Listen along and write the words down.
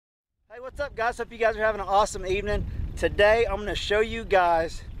What's up, guys? Hope you guys are having an awesome evening. Today I'm going to show you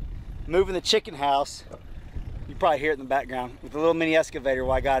guys moving the chicken house. You probably hear it in the background with the little mini excavator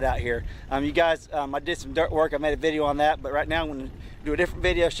while I got it out here. You guys, I did some dirt work. I made a video on that, but right now I'm going to do a different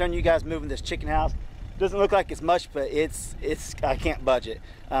video showing you guys moving this chicken house. Doesn't look like it's much, but it's I can't budget.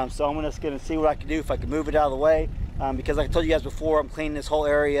 So I'm just going to see what I can do if I can move it out of the way. Because like I told you guys before, I'm cleaning this whole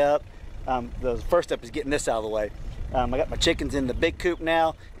area up. The first step is getting this out of the way. I got my chickens in the big coop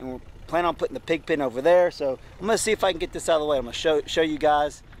now, and we're planning on putting the pig pen over there. So I'm going to see if I can get this out of the way. I'm going to show you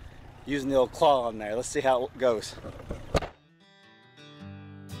guys using the old claw on there. Let's see how it goes.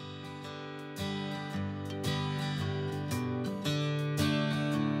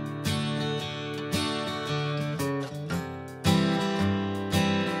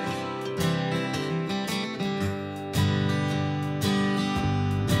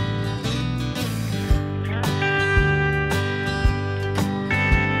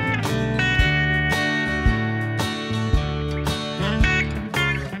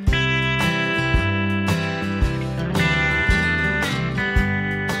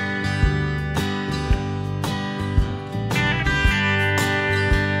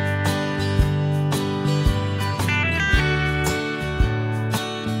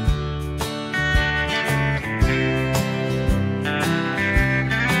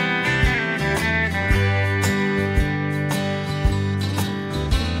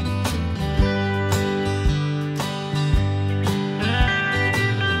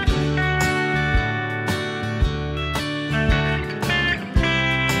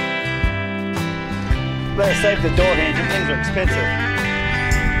 Better save the door hinge, and things are expensive.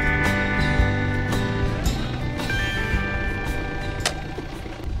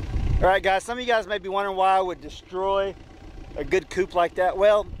 Alright guys, some of you guys may be wondering why I would destroy a good coop like that.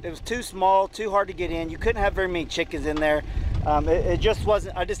 Well, it was too small, too hard to get in. You couldn't have very many chickens in there. It just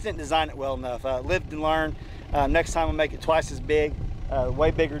wasn't, I just didn't design it well enough. Lived and learned. Next time I'll make it twice as big,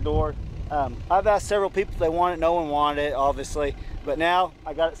 way bigger door. I've asked several people if they want it. No one wanted it, obviously. But now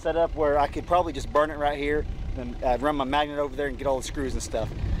I got it set up where I could probably just burn it right here and run my magnet over there and get all the screws and stuff.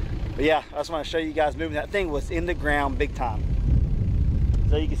 But yeah, I just want to show you guys moving. That thing was in the ground big time.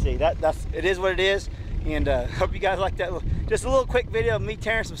 So you can see it is what it is. And hope you guys like that. Just a little quick video of me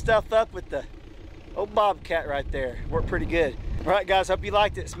tearing some stuff up with the old Bobcat right there. Worked pretty good. All right guys, hope you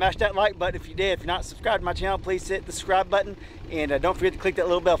liked it. Smash that like button if you did. If you're not subscribed to my channel, please hit the subscribe button. And don't forget to click that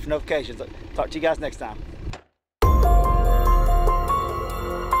little bell for notifications. Talk to you guys next time.